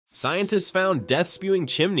Scientists found death-spewing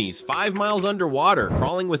chimneys 5 miles underwater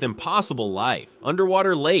crawling with impossible life,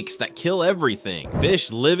 underwater lakes that kill everything,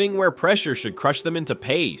 fish living where pressure should crush them into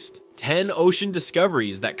paste, 10 ocean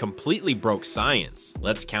discoveries that completely broke science.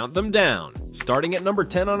 Let's count them down. Starting at number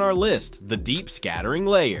 10 on our list, the deep scattering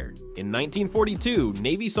layer. In 1942,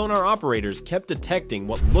 Navy sonar operators kept detecting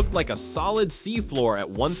what looked like a solid seafloor at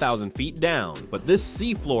 1,000 feet down, but this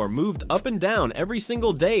seafloor moved up and down every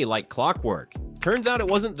single day like clockwork. Turns out it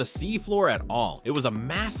wasn't the seafloor at all. It was a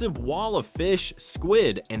massive wall of fish,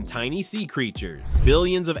 squid, and tiny sea creatures.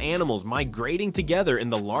 Billions of animals migrating together in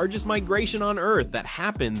the largest migration on Earth that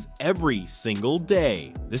happens every single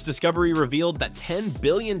day. This discovery revealed that 10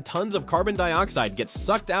 billion tons of carbon dioxide gets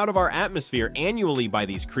sucked out of our atmosphere annually by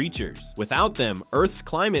these creatures. Without them, Earth's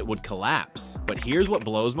climate would collapse. But here's what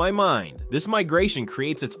blows my mind. This migration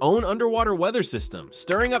creates its own underwater weather system,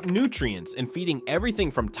 stirring up nutrients and feeding everything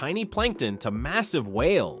from tiny plankton to massive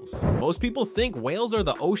whales. Most people think whales are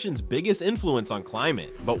the ocean's biggest influence on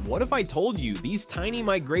climate, but what if I told you these tiny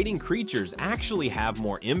migrating creatures actually have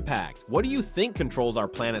more impact? What do you think controls our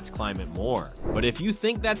planet's climate more? But if you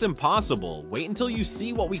think that's impossible, wait until you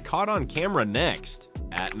see what we caught on camera next.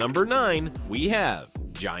 At number 9, we have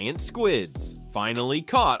giant squids, finally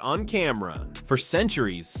caught on camera. For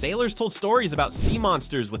centuries, sailors told stories about sea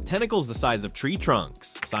monsters with tentacles the size of tree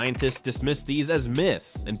trunks. Scientists dismissed these as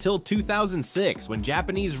myths until 2006, when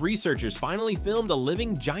Japanese researchers finally filmed a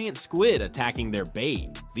living giant squid attacking their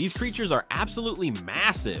bait. These creatures are absolutely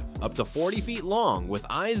massive, up to 40 feet long, with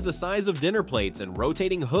eyes the size of dinner plates and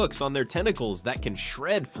rotating hooks on their tentacles that can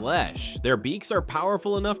shred flesh. Their beaks are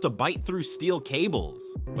powerful enough to bite through steel cables.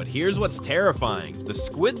 But here's what's terrifying. The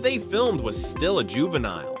squid they filmed was still a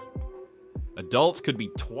juvenile. Adults could be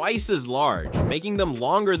twice as large, making them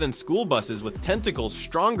longer than school buses with tentacles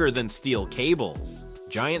stronger than steel cables.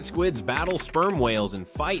 Giant squids battle sperm whales in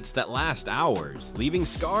fights that last hours, leaving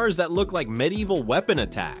scars that look like medieval weapon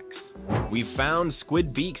attacks. We've found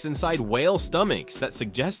squid beaks inside whale stomachs that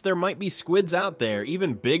suggest there might be squids out there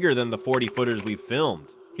even bigger than the 40-footers we've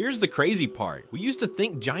filmed. Here's the crazy part. We used to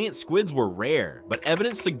think giant squids were rare, but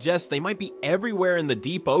evidence suggests they might be everywhere in the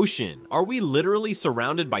deep ocean. Are we literally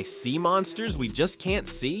surrounded by sea monsters we just can't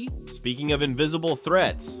see? Speaking of invisible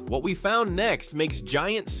threats, what we found next makes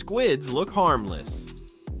giant squids look harmless.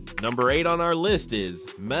 Number 8 on our list is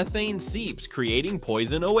Methane Seeps creating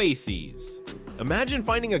poison oases. Imagine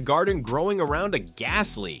finding a garden growing around a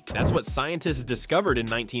gas leak. That's what scientists discovered in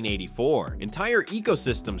 1984. Entire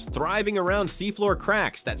ecosystems thriving around seafloor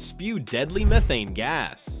cracks that spew deadly methane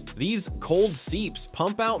gas. These cold seeps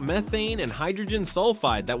pump out methane and hydrogen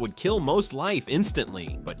sulfide that would kill most life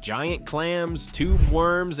instantly. But giant clams, tube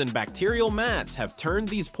worms, and bacterial mats have turned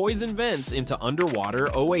these poison vents into underwater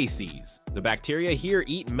oases. The bacteria here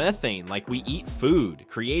eat methane like we eat food,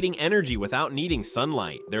 creating energy without needing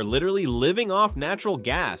sunlight. They're literally living off natural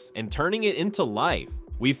gas and turning it into life.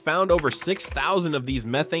 We've found over 6,000 of these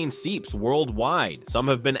methane seeps worldwide. Some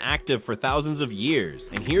have been active for thousands of years.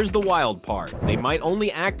 And here's the wild part. They might only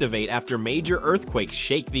activate after major earthquakes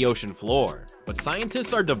shake the ocean floor. But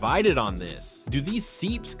scientists are divided on this. Do these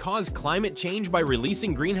seeps cause climate change by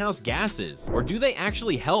releasing greenhouse gases? Or do they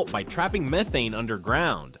actually help by trapping methane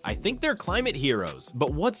underground? I think they're climate heroes,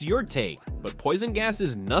 but what's your take? But poison gas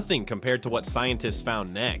is nothing compared to what scientists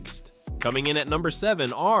found next. Coming in at number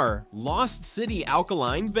 7 are lost City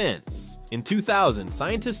Alkaline Vents. In 2000,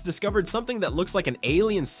 scientists discovered something that looks like an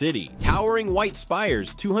alien city. Towering white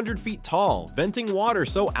spires 200 feet tall, venting water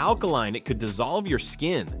so alkaline it could dissolve your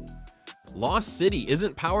skin. Lost City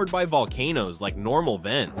isn't powered by volcanoes like normal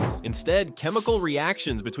vents. Instead, chemical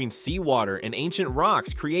reactions between seawater and ancient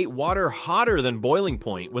rocks create water hotter than boiling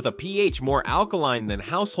point with a pH more alkaline than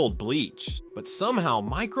household bleach. But somehow,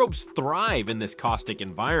 microbes thrive in this caustic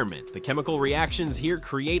environment. The chemical reactions here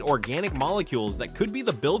create organic molecules that could be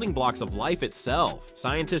the building blocks of life itself.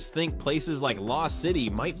 Scientists think places like Lost City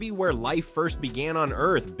might be where life first began on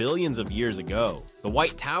Earth billions of years ago. The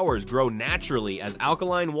white towers grow naturally as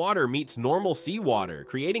alkaline water meets normal seawater,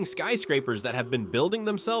 creating skyscrapers that have been building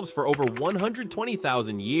themselves for over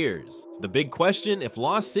 120,000 years. The big question, if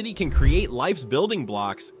Lost City can create life's building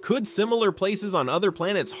blocks, could similar places on other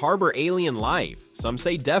planets harbor alien life? Some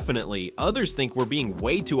say definitely, others think we're being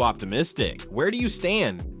way too optimistic. Where do you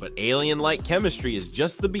stand? But alien-like chemistry is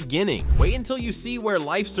just the beginning. Wait until you see where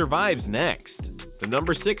life survives next. The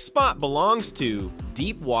number 6 spot belongs to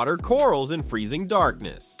Deep water corals in freezing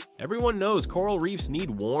darkness. Everyone knows coral reefs need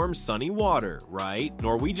warm, sunny water, right?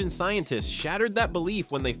 Norwegian scientists shattered that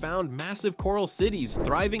belief when they found massive coral cities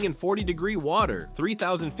thriving in 40-degree water,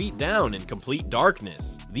 3,000 feet down in complete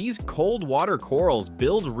darkness. These cold water corals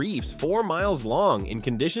build reefs 4 miles long in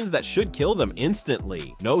conditions that should kill them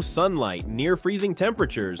instantly. No sunlight, near freezing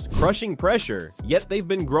temperatures, crushing pressure, yet they've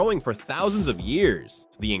been growing for thousands of years.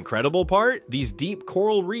 The incredible part? These deep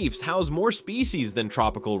coral reefs house more species than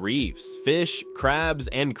tropical reefs. Fish, crabs,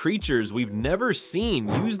 and creatures we've never seen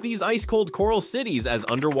use these ice-cold coral cities as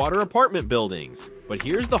underwater apartment buildings. But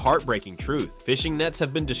here's the heartbreaking truth. Fishing nets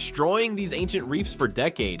have been destroying these ancient reefs for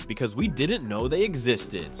decades because we didn't know they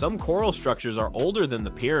existed. Some coral structures are older than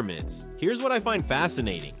the pyramids. Here's what I find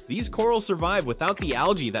fascinating. These corals survive without the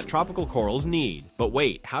algae that tropical corals need. But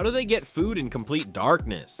wait, how do they get food in complete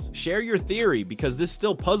darkness? Share your theory because this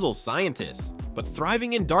still puzzles scientists. But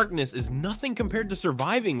thriving in darkness is nothing compared to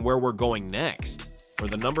surviving where we're going next. For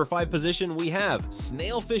the number 5 position, we have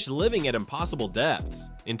snailfish living at impossible depths.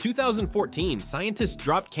 In 2014, scientists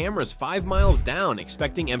dropped cameras 5 miles down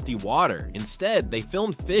expecting empty water. Instead, they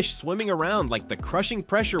filmed fish swimming around like the crushing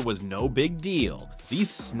pressure was no big deal. These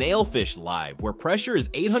snailfish live where pressure is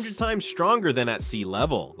 800 times stronger than at sea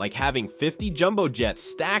level, like having 50 jumbo jets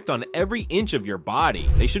stacked on every inch of your body.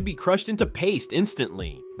 They should be crushed into paste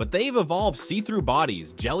instantly. But they've evolved see-through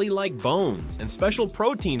bodies, jelly-like bones, and special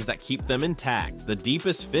proteins that keep them intact. The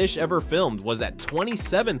deepest fish ever filmed was at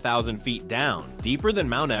 27,000 feet down, deeper than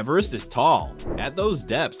Mount Everest is tall. At those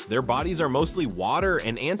depths, their bodies are mostly water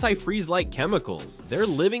and antifreeze-like chemicals. They're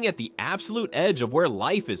living at the absolute edge of where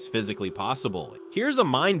life is physically possible. Here's a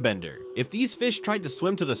mind bender. If these fish tried to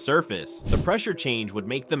swim to the surface, the pressure change would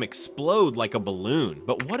make them explode like a balloon.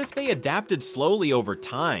 But what if they adapted slowly over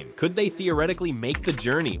time? Could they theoretically make the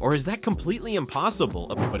journey, or is that completely impossible?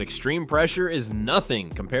 But extreme pressure is nothing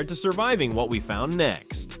compared to surviving what we found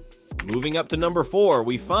next. Moving up to number 4,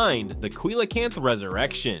 we find the Coelacanth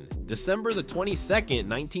resurrection. December the 22nd,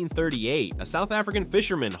 1938, a South African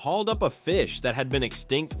fisherman hauled up a fish that had been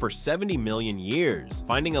extinct for 70 million years.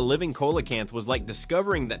 Finding a living coelacanth was like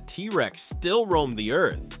discovering that T-Rex still roamed the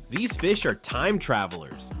earth. These fish are time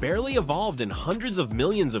travelers, barely evolved in hundreds of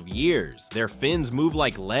millions of years. Their fins move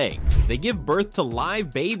like legs. They give birth to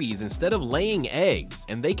live babies instead of laying eggs,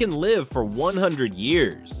 and they can live for 100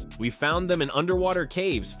 years. We found them in underwater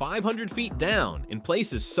caves 500 feet down, in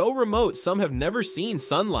places so remote some have never seen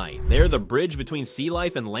sunlight. They're the bridge between sea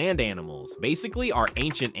life and land animals, basically our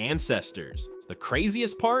ancient ancestors. The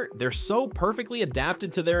craziest part? They're so perfectly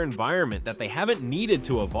adapted to their environment that they haven't needed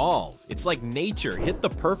to evolve. It's like nature hit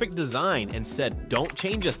the perfect design and said, don't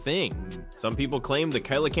change a thing. Some people claim the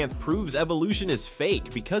Coelacanth proves evolution is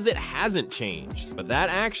fake because it hasn't changed, but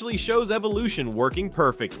that actually shows evolution working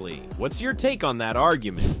perfectly. What's your take on that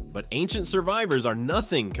argument? But ancient survivors are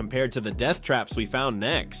nothing compared to the death traps we found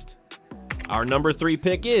next. Our number 3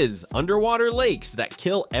 pick is underwater lakes that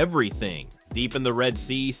kill everything. Deep in the Red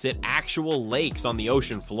Sea sit actual lakes on the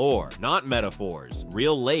ocean floor, not metaphors.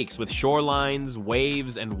 Real lakes with shorelines,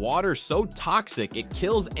 waves, and water so toxic it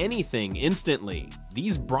kills anything instantly.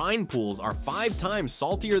 These brine pools are 5 times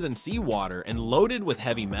saltier than seawater and loaded with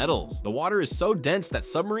heavy metals. The water is so dense that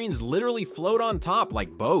submarines literally float on top like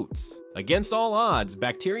boats. Against all odds,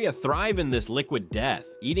 bacteria thrive in this liquid death,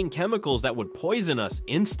 eating chemicals that would poison us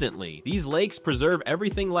instantly. These lakes preserve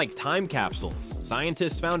everything like time capsules.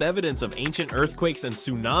 Scientists found evidence of ancient earthquakes and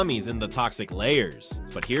tsunamis in the toxic layers.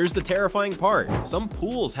 But here's the terrifying part. Some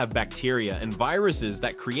pools have bacteria and viruses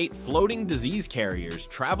that create floating disease carriers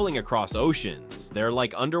traveling across oceans. They're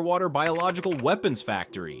like underwater biological weapons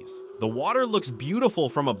factories. The water looks beautiful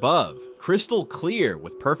from above, crystal clear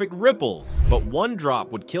with perfect ripples, but one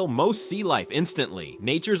drop would kill most sea life instantly.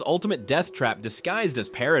 Nature's ultimate death trap disguised as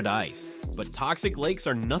paradise. But toxic lakes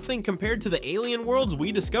are nothing compared to the alien worlds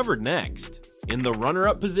we discovered next. In the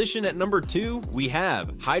runner-up position at number 2, we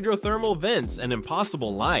have hydrothermal vents and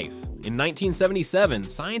impossible life. In 1977,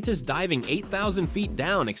 scientists diving 8,000 feet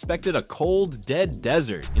down expected a cold, dead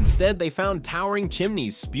desert. Instead, they found towering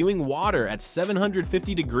chimneys spewing water at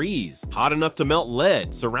 750 degrees, hot enough to melt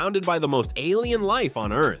lead, surrounded by the most alien life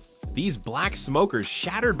on Earth. These black smokers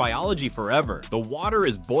shattered biology forever. The water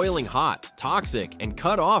is boiling hot, toxic, and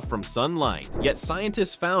cut off from sunlight. Yet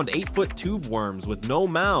scientists found 8-foot tube worms with no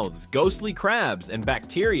mouths, ghostly crabs, and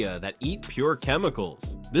bacteria that eat pure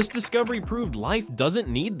chemicals. This discovery proved life doesn't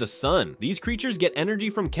need the sun. These creatures get energy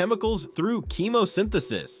from chemicals through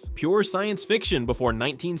chemosynthesis. Pure science fiction before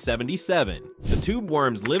 1977. The tube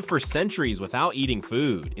worms live for centuries without eating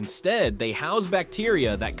food. Instead, they house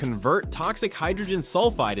bacteria that convert toxic hydrogen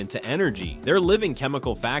sulfide into energy. They're living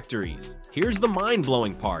chemical factories. Here's the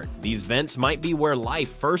mind-blowing part. These vents might be where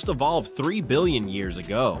life first evolved 3 billion years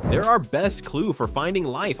ago. They're our best clue for finding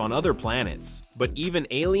life on other planets. But even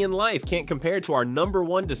alien life can't compare to our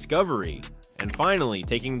 #1 discovery. And finally,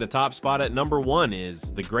 taking the top spot at #1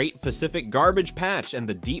 is the Great Pacific Garbage Patch and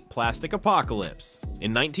the Deep Plastic Apocalypse.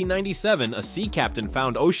 In 1997, a sea captain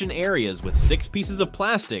found ocean areas with 6 pieces of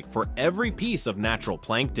plastic for every piece of natural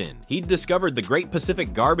plankton. He'd discovered the Great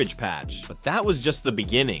Pacific Garbage Patch, but that was just the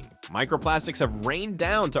beginning. Microplastics have rained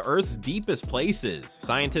down to Earth's deepest places.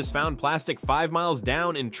 Scientists found plastic 5 miles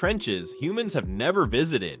down in trenches humans have never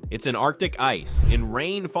visited. It's in Arctic ice, in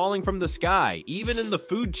rain falling from the sky, even in the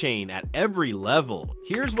food chain at every level.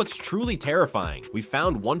 Here's what's truly terrifying. We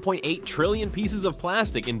found 1.8 trillion pieces of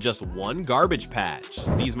plastic in just one garbage patch.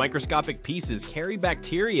 These microscopic pieces carry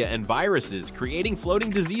bacteria and viruses, creating floating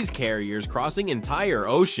disease carriers crossing entire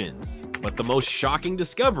oceans. But the most shocking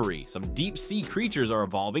discovery, some deep sea creatures are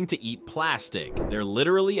evolving to eat plastic. They're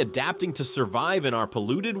literally adapting to survive in our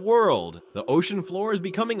polluted world. The ocean floor is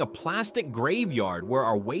becoming a plastic graveyard where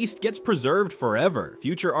our waste gets preserved forever.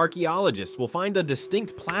 Future archaeologists will find a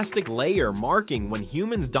distinct plastic layer marking when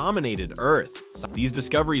humans dominated Earth. These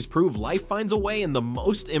discoveries prove life finds a way in the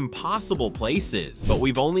most impossible places. But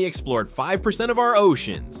we've only explored 5% of our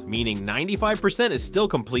oceans, meaning 95% is still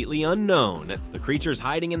completely unknown. The creatures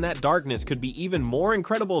hiding in that darkness could be even more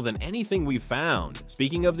incredible than anything we've found.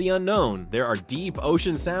 Speaking of the unknown, there are deep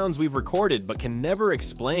ocean sounds we've recorded but can never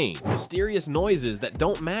explain. Mysterious noises that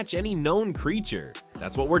don't match any known creature.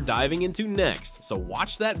 That's what we're diving into next, so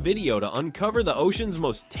watch that video to uncover the ocean's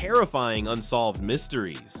most terrifying unsolved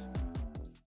mysteries.